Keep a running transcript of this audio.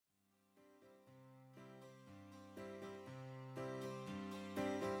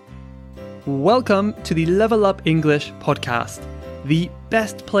Welcome to the Level Up English podcast, the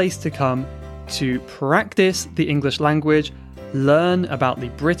best place to come to practice the English language, learn about the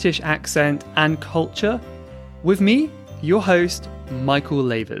British accent and culture, with me, your host, Michael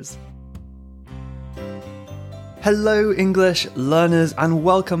Lavers. Hello, English learners, and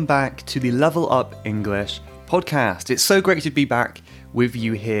welcome back to the Level Up English podcast. It's so great to be back with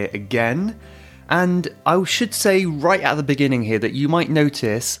you here again. And I should say right at the beginning here that you might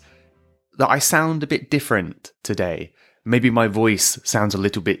notice that I sound a bit different today. Maybe my voice sounds a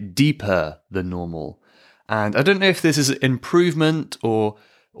little bit deeper than normal. And I don't know if this is an improvement or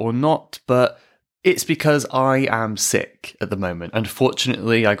not, but it's because I am sick at the moment.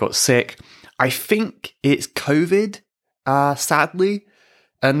 Unfortunately, I got sick. I think it's COVID, sadly,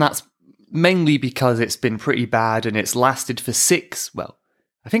 and that's mainly because it's been pretty bad and it's lasted for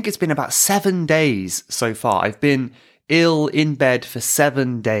I think it's been about 7 days so far. I've been ill in bed for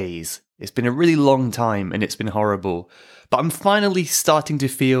 7 days. It's been a really long time and it's been horrible. But I'm finally starting to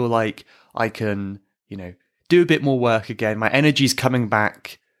feel like I can, do a bit more work again. My energy's coming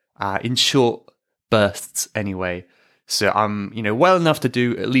back in short bursts anyway. So I'm, well enough to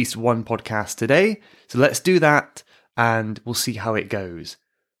do at least one podcast today. So let's do that and we'll see how it goes.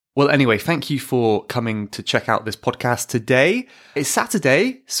 Well, anyway, thank you for coming to check out this podcast today. It's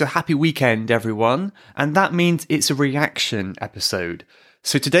Saturday, so happy weekend, everyone. And that means it's a reaction episode.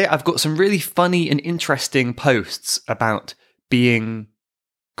 So today I've got some really funny and interesting posts about being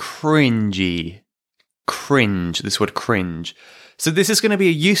cringy. Cringe, this word cringe. So this is going to be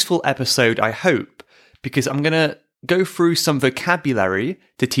a useful episode, I hope, because I'm going to go through some vocabulary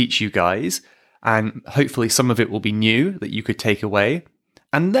to teach you guys, and hopefully some of it will be new that you could take away.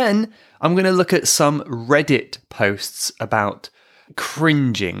 And then I'm going to look at some Reddit posts about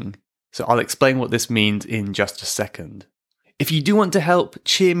cringing. So I'll explain what this means in just a second. If you do want to help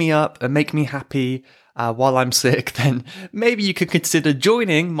cheer me up and make me happy while I'm sick, then maybe you could consider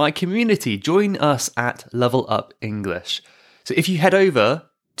joining my community. Join us at Level Up English. So if you head over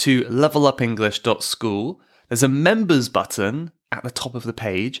to levelupenglish.school, there's a members button at the top of the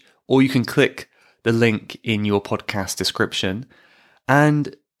page, or you can click the link in your podcast description,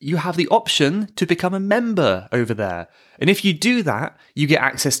 and you have the option to become a member over there. And if you do that, you get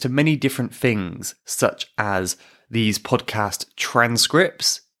access to many different things, such as these podcast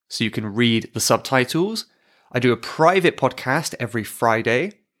transcripts, so you can read the subtitles. I do a private podcast every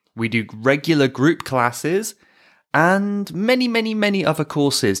Friday. We do regular group classes and many, many, many other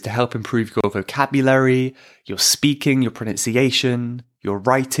courses to help improve your vocabulary, your speaking, your pronunciation, your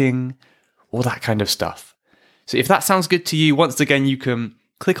writing, all that kind of stuff. So if that sounds good to you, once again, you can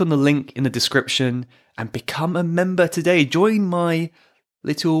click on the link in the description and become a member today. Join my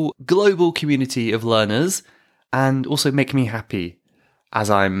little global community of learners and also make me happy as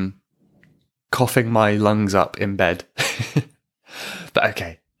I'm coughing my lungs up in bed. But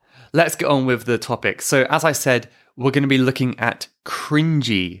okay, let's get on with the topic. So as I said, we're going to be looking at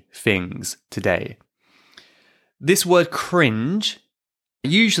cringy things today. This word cringe,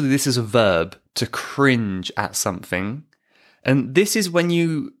 usually this is a verb, to cringe at something. And this is when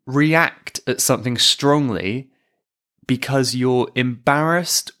you react at something strongly because you're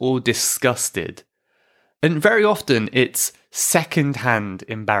embarrassed or disgusted. And very often it's second-hand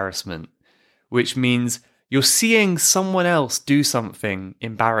embarrassment, which means you're seeing someone else do something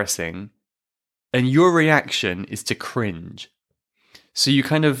embarrassing and your reaction is to cringe. So you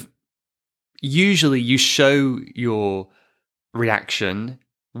usually you show your reaction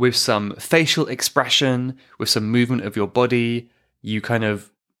with some facial expression, with some movement of your body. You kind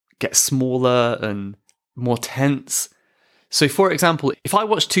of get smaller and more tense. So for example, if I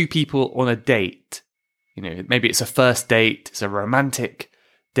watch two people on a date, maybe it's a first date, it's a romantic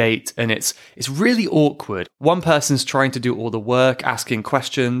date, and it's really awkward. One person's trying to do all the work, asking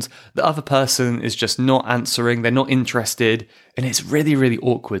questions. The other person is just not answering. They're not interested. And it's really, really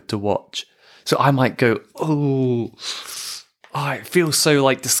awkward to watch. So I might go, it feels so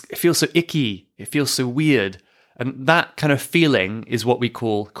it feels so icky. It feels so weird. And that kind of feeling is what we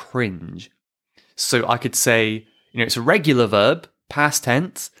call cringe. So I could say, it's a regular verb, past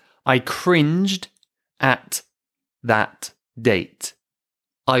tense. I cringed at that date.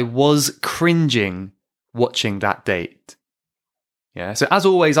 I was cringing watching that date. Yeah. So as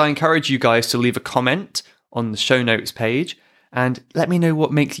always, I encourage you guys to leave a comment on the show notes page and let me know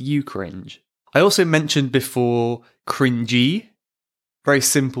what makes you cringe. I also mentioned before cringy. Very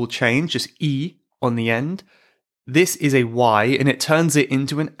simple change, just E on the end. This is a Y and it turns it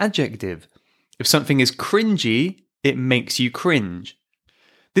into an adjective. If something is cringy, it makes you cringe.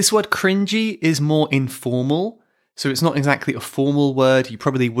 This word cringy is more informal. So it's not exactly a formal word. You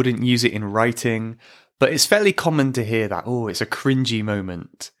probably wouldn't use it in writing, but it's fairly common to hear that, oh, it's a cringy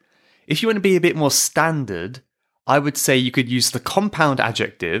moment. If you want to be a bit more standard, I would say you could use the compound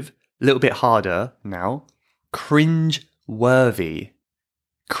adjective, a little bit harder now, cringe-worthy.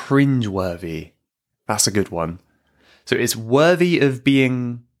 Cringe-worthy. That's a good one. So it's worthy of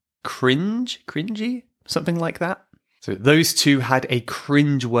being cringy, something like that. So those two had a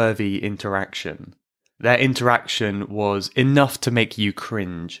cringe-worthy interaction. Their interaction was enough to make you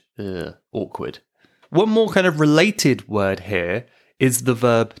cringe. Awkward. One more kind of related word here is the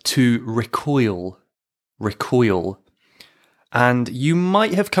verb to recoil. Recoil. And you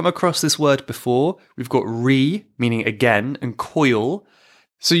might have come across this word before. We've got re, meaning again, and coil.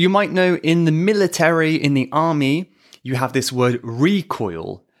 So you might know in the military, in the army, you have this word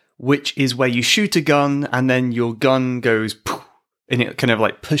recoil, which is where you shoot a gun and then your gun goes poof, and it kind of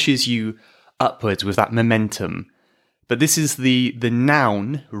like pushes you upwards with that momentum. But this is the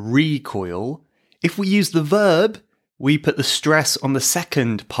noun, recoil. If we use the verb, we put the stress on the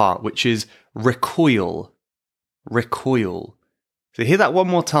second part, which is recoil. Recoil. So hear that one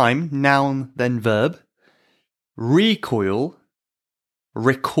more time, noun, then verb. Recoil.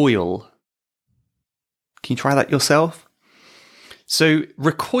 Recoil. Can you try that yourself? So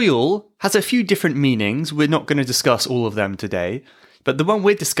recoil has a few different meanings. We're not going to discuss all of them today, but the one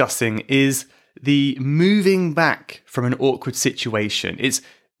we're discussing is the moving back from an awkward situation. It's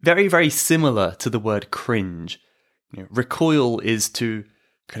very, very similar to the word cringe. Recoil is to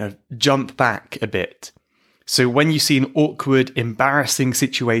kind of jump back a bit. So when you see an awkward, embarrassing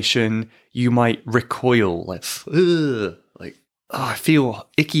situation, you might recoil, I feel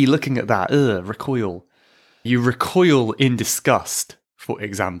icky looking at that. Recoil. You recoil in disgust, for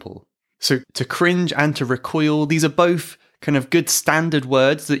example. So to cringe and to recoil, these are both kind of good standard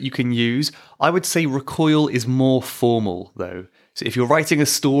words that you can use. I would say recoil is more formal, though. So if you're writing a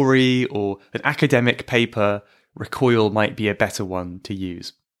story or an academic paper, recoil might be a better one to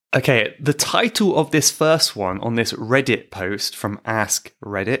use. Okay, the title of this first one on this Reddit post from Ask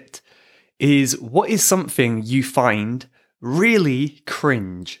Reddit is, what is something you find really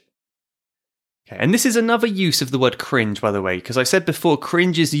cringe? Okay, and this is another use of the word cringe, by the way, because I said before,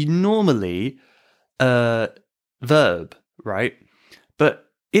 cringe is normally a verb, right? But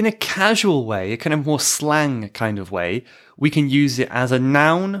in a casual way, a kind of more slang kind of way, we can use it as a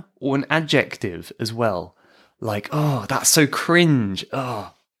noun or an adjective as well. Like, oh, that's so cringe.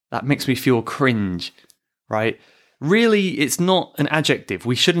 Oh, that makes me feel cringe, right? Really, it's not an adjective.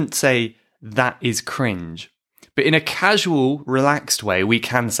 We shouldn't say that is cringe. But in a casual, relaxed way, we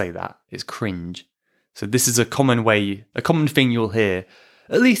can say that. It's cringe. So this is a common thing you'll hear,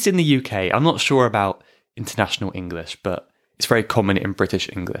 at least in the UK. I'm not sure about international English, but it's very common in British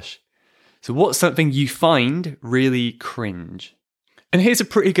English. So what's something you find really cringe? And here's a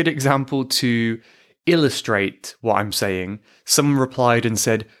pretty good example to illustrate what I'm saying. Someone replied and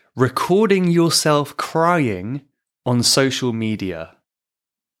said, recording yourself crying on social media.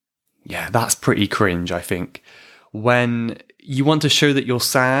 Yeah, that's pretty cringe, I think. When you want to show that you're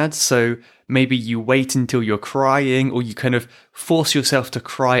sad, so maybe you wait until you're crying, or you kind of force yourself to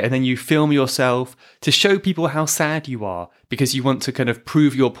cry and then you film yourself to show people how sad you are because you want to kind of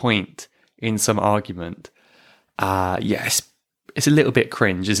prove your point in some argument. Yes, it's a little bit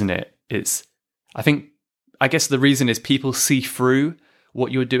cringe, isn't it? I guess the reason is people see through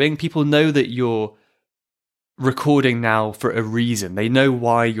what you're doing. People know that you're recording now for a reason. They know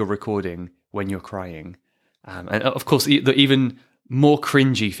why you're recording when you're crying. And of course, the even more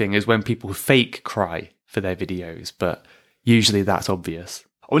cringy thing is when people fake cry for their videos, but usually that's obvious.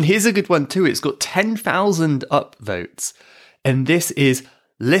 Oh, and here's a good one too. It's got 10,000 upvotes. And this is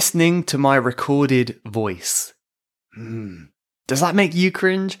listening to my recorded voice. Does that make you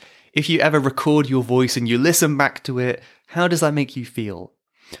cringe? If you ever record your voice and you listen back to it, how does that make you feel?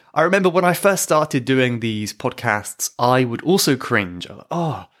 I remember when I first started doing these podcasts, I would also cringe.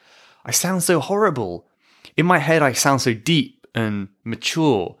 I sound so horrible. In my head, I sound so deep and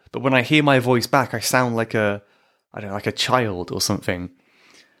mature, but when I hear my voice back, I sound like a child or something.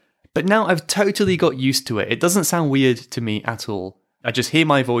 But now I've totally got used to it. It doesn't sound weird to me at all. I just hear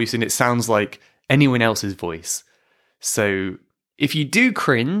my voice and it sounds like anyone else's voice. So if you do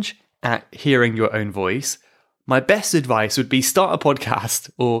cringe at hearing your own voice, my best advice would be start a podcast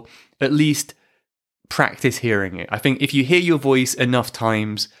or at least practice hearing it. I think if you hear your voice enough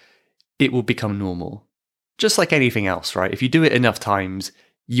times, it will become normal. Just like anything else, right? If you do it enough times,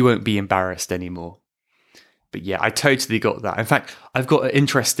 you won't be embarrassed anymore. But yeah, I totally got that. In fact, I've got an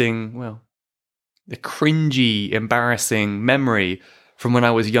interesting, a cringy, embarrassing memory from when I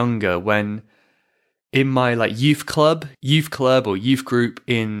was younger, when in my like youth club or youth group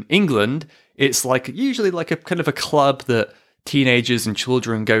in England, it's like usually like a kind of a club that teenagers and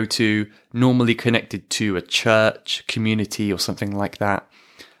children go to, normally connected to a church, community, or something like that.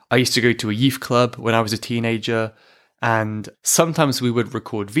 I used to go to a youth club when I was a teenager, and sometimes we would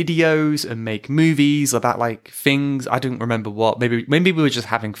record videos and make movies about like things. I don't remember what. Maybe we were just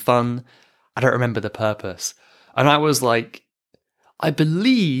having fun. I don't remember the purpose. And I was like, I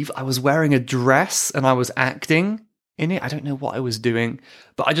believe I was wearing a dress and I was acting in it. I don't know what I was doing,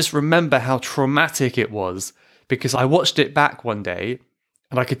 but I just remember how traumatic it was because I watched it back one day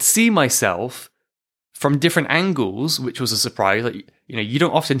and I could see myself from different angles, which was a surprise. Like, you know, you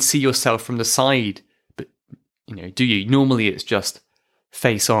don't often see yourself from the side, but you know, do you? Normally it's just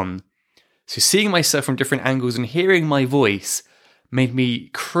face on. So seeing myself from different angles and hearing my voice made me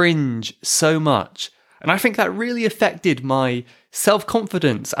cringe so much. And I think that really affected my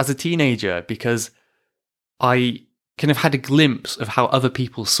self-confidence as a teenager because I kind of had a glimpse of how other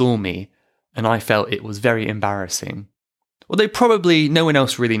people saw me and I felt it was very embarrassing. Although probably no one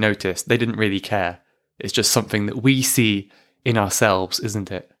else really noticed. They didn't really care. It's just something that we see in ourselves,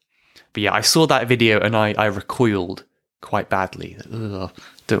 isn't it? But yeah, I saw that video and I recoiled quite badly. Ugh,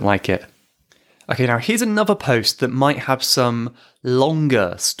 don't like it. Okay, now here's another post that might have some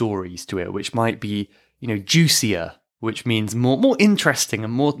longer stories to it, which might be, you know, juicier, which means more interesting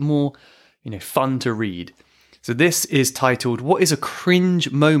and more, you know, fun to read. So this is titled, "What is a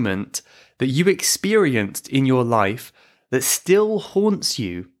cringe moment that you experienced in your life that still haunts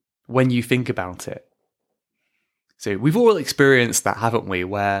you when you think about it?" So we've all experienced that, haven't we?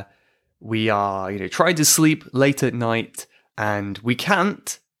 Where we are, you know, trying to sleep late at night and we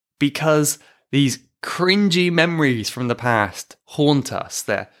can't because these cringy memories from the past haunt us.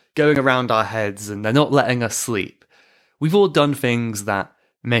 They're going around our heads and they're not letting us sleep. We've all done things that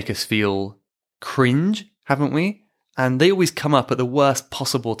make us feel cringe, haven't we? And they always come up at the worst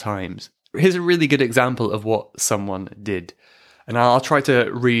possible times. Here's a really good example of what someone did. And I'll try to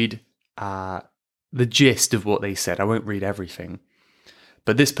read the gist of what they said. I won't read everything.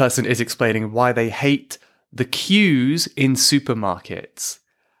 But this person is explaining why they hate the queues in supermarkets.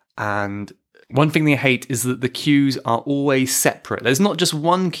 And one thing they hate is that the queues are always separate. There's not just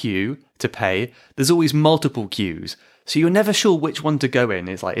one queue to pay, there's always multiple queues. So you're never sure which one to go in.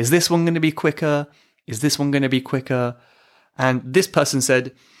 It's like, is this one going to be quicker? Is this one going to be quicker? And this person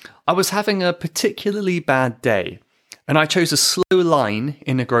said, "I was having a particularly bad day, and I chose a slow line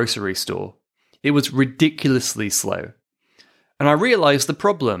in a grocery store. It was ridiculously slow. And I realized the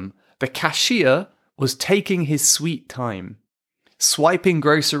problem. The cashier was taking his sweet time, swiping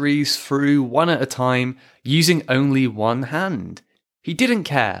groceries through one at a time, using only one hand. He didn't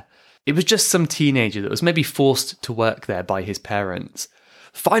care. It was just some teenager that was maybe forced to work there by his parents.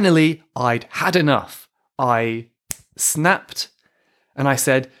 Finally, I'd had enough. I snapped and I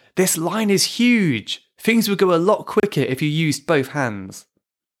said, 'This line is huge. Things would go a lot quicker if you used both hands.'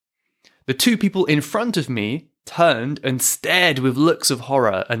 The two people in front of me turned and stared with looks of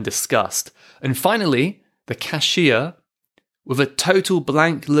horror and disgust. And finally, the cashier, with a total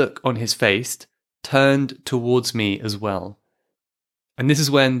blank look on his face, turned towards me as well. And this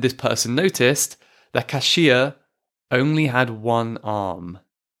is when this person noticed the cashier only had one arm.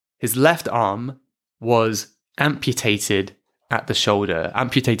 His left arm was amputated at the shoulder.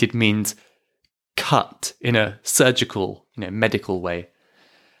 Amputated means cut in a surgical, medical way.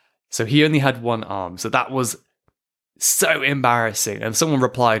 So he only had one arm. So that was so embarrassing. And someone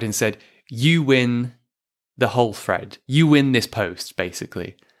replied and said, "You win the whole thread. You win this post,"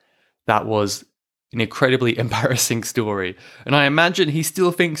 basically. That was an incredibly embarrassing story. And I imagine he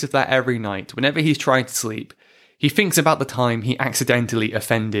still thinks of that every night. Whenever he's trying to sleep, he thinks about the time he accidentally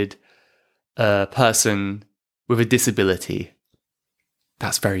offended a person with a disability.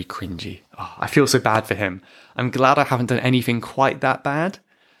 That's very cringy. Oh, I feel so bad for him. I'm glad I haven't done anything quite that bad.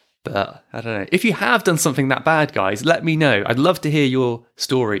 But I don't know. If you have done something that bad, guys, let me know. I'd love to hear your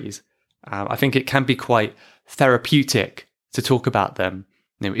stories. I think it can be quite therapeutic to talk about them.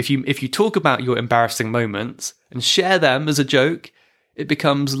 If you talk about your embarrassing moments and share them as a joke, it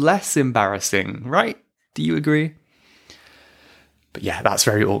becomes less embarrassing, right? Do you agree? But yeah, that's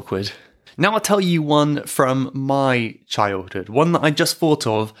very awkward. Now I'll tell you one from my childhood, one that I just thought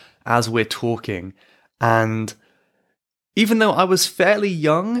of as we're talking. And even though I was fairly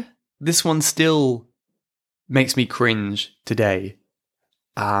young, this one still makes me cringe today.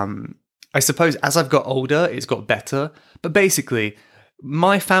 I suppose as I've got older, it's got better. But basically,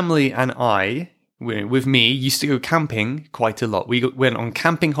 my family and I, with me, used to go camping quite a lot. We went on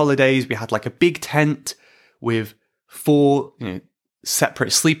camping holidays. We had like a big tent with 4,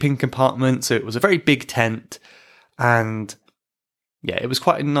 separate sleeping compartment, so it was a very big tent, and yeah, it was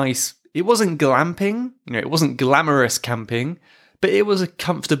quite a nice. It wasn't glamping, it wasn't glamorous camping, but it was a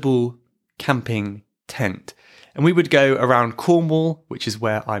comfortable camping tent. And we would go around Cornwall, which is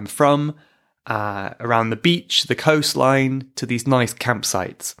where I'm from, around the beach, the coastline, to these nice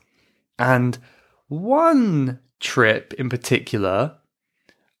campsites. And one trip in particular,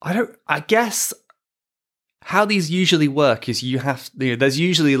 I guess how these usually work is there's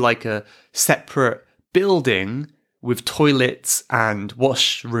usually like a separate building with toilets and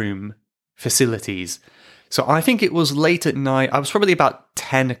washroom facilities. So I think it was late at night. I was probably about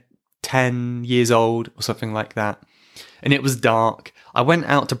 10 years old or something like that. And it was dark. I went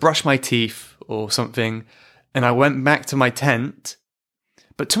out to brush my teeth or something, and I went back to my tent.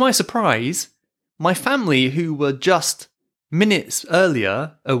 But to my surprise, my family, who were just minutes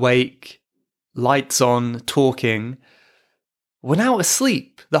earlier awake, lights on, talking, were now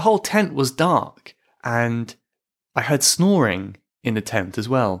asleep. The whole tent was dark, and I heard snoring in the tent as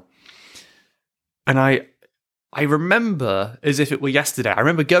well. And I remember, as if it were yesterday, I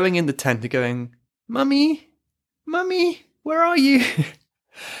remember going in the tent and going, Mummy, where are you?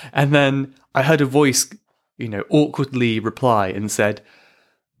 And then I heard a voice, awkwardly reply and said,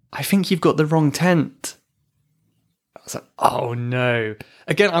 I think you've got the wrong tent. I was like, oh no.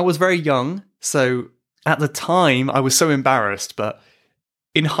 Again, I was very young, so at the time I was so embarrassed, but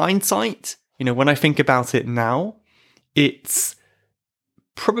in hindsight, when I think about it now, it's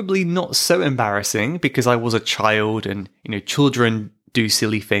probably not so embarrassing because I was a child and, children do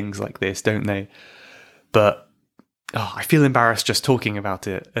silly things like this, don't they? But I feel embarrassed just talking about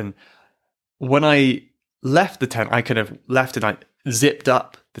it. And when I left the tent, I kind of left and I zipped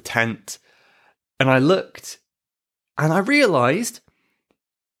up the tent and I looked and I realized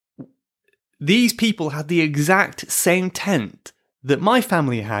these people had the exact same tent that my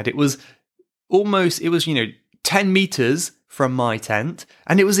family had. It was 10 meters from my tent,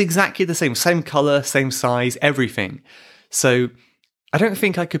 and it was exactly the same color, same size, everything. So I don't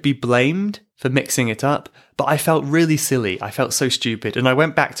think I could be blamed for mixing it up, but I felt really silly. I felt so stupid, and I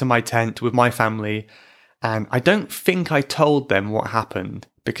went back to my tent with my family, and I don't think I told them what happened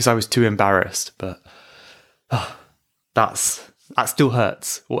because I was too embarrassed, but that still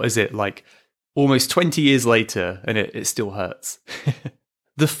hurts. What is it, like almost 20 years later, and it still hurts.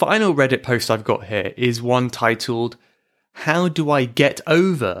 The final Reddit post I've got here is one titled, How Do I Get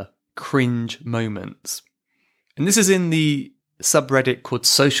Over Cringe Moments? And this is in the subreddit called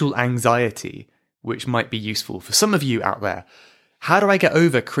Social Anxiety, which might be useful for some of you out there. How do I get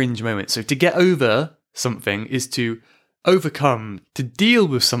over cringe moments? So to get over something is to overcome, to deal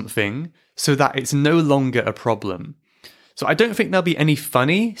with something so that it's no longer a problem. So I don't think there'll be any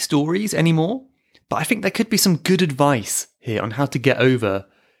funny stories anymore, but I think there could be some good advice here on how to get over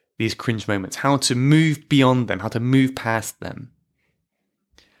these cringe moments, how to move beyond them, how to move past them.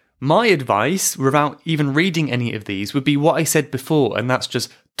 My advice, without even reading any of these, would be what I said before, and that's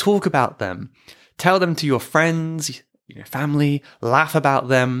just talk about them. Tell them to your friends, family, laugh about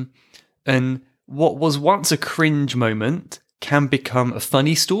them, and what was once a cringe moment can become a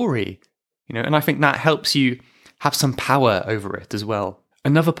funny story, and I think that helps you have some power over it as well.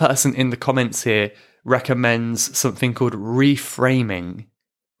 Another person in the comments here recommends something called reframing,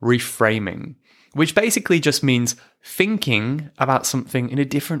 which basically just means thinking about something in a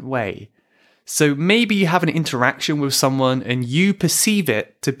different way. So maybe you have an interaction with someone and you perceive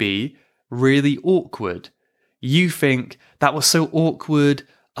it to be really awkward. You think, that was so awkward,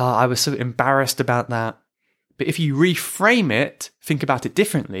 I was so embarrassed about that. But if you reframe it, think about it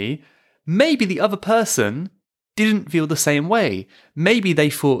differently, maybe the other person didn't feel the same way. Maybe they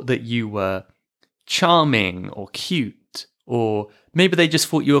thought that you were charming or cute, or maybe they just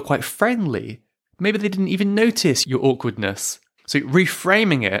thought you were quite friendly. Maybe they didn't even notice your awkwardness. So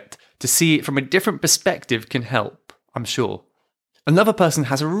reframing it to see it from a different perspective can help, I'm sure. Another person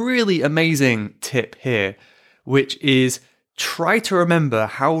has a really amazing tip here, which is try to remember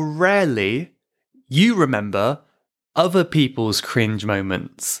how rarely you remember other people's cringe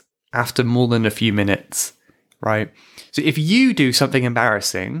moments after more than a few minutes, right? So if you do something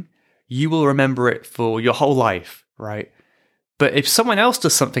embarrassing, you will remember it for your whole life, right? But if someone else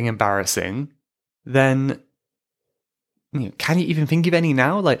does something embarrassing, then can you even think of any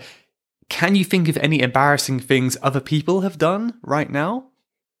now? Like, can you think of any embarrassing things other people have done right now?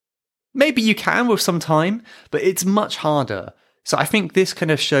 Maybe you can with some time, but it's much harder. So I think this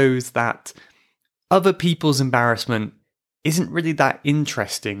kind of shows that other people's embarrassment isn't really that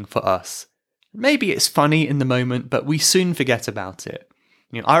interesting for us. Maybe it's funny in the moment, but we soon forget about it.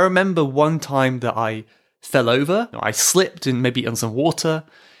 I remember one time that I fell over. I slipped and maybe on some water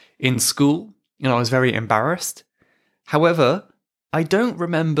in school, and I was very embarrassed. However, I don't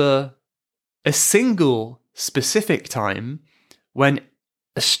remember a single specific time when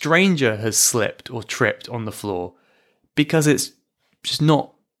a stranger has slipped or tripped on the floor, because it's just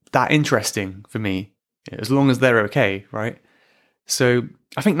not that interesting for me, as long as they're okay, right? So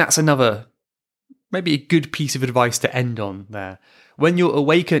I think that's another, maybe a good piece of advice to end on there. When you're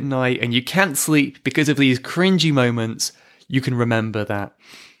awake at night and you can't sleep because of these cringy moments, you can remember that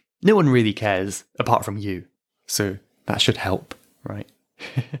no one really cares apart from you. So that should help, right?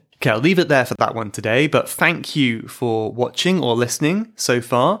 Okay, I'll leave it there for that one today, but thank you for watching or listening so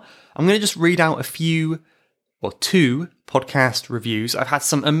far. I'm going to just read out two podcast reviews. I've had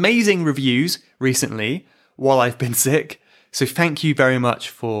some amazing reviews recently while I've been sick, so thank you very much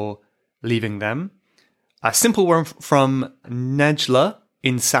for leaving them. A simple one from Nejla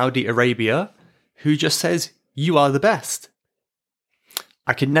in Saudi Arabia, who just says, "You are the best."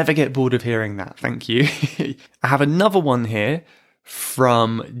 I can never get bored of hearing that. Thank you. I have another one here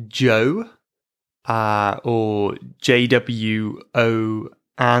from Joe, or JWOAN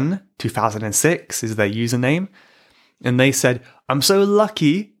 2006 is their username. And they said, "I'm so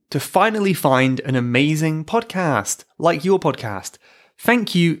lucky to finally find an amazing podcast like your podcast.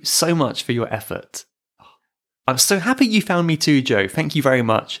 Thank you so much for your effort." I'm so happy you found me too, Joe. Thank you very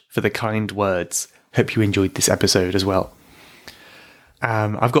much for the kind words. Hope you enjoyed this episode as well.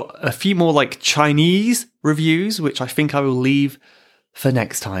 I've got a few more Chinese reviews, which I think I will leave for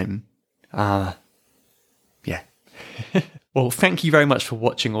next time. Yeah. Well, thank you very much for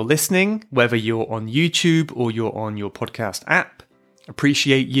watching or listening, whether you're on YouTube or you're on your podcast app.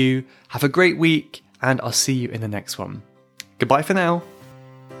 Appreciate you. Have a great week, and I'll see you in the next one. Goodbye for now.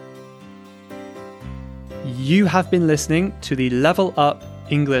 You have been listening to the Level Up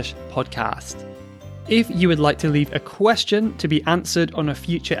English podcast. If you would like to leave a question to be answered on a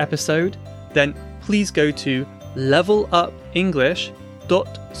future episode, then please go to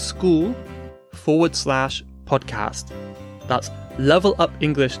levelupenglish.school/podcast. That's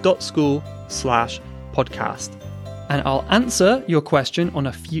levelupenglish.school/podcast. And I'll answer your question on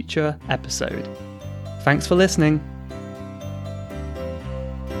a future episode. Thanks for listening.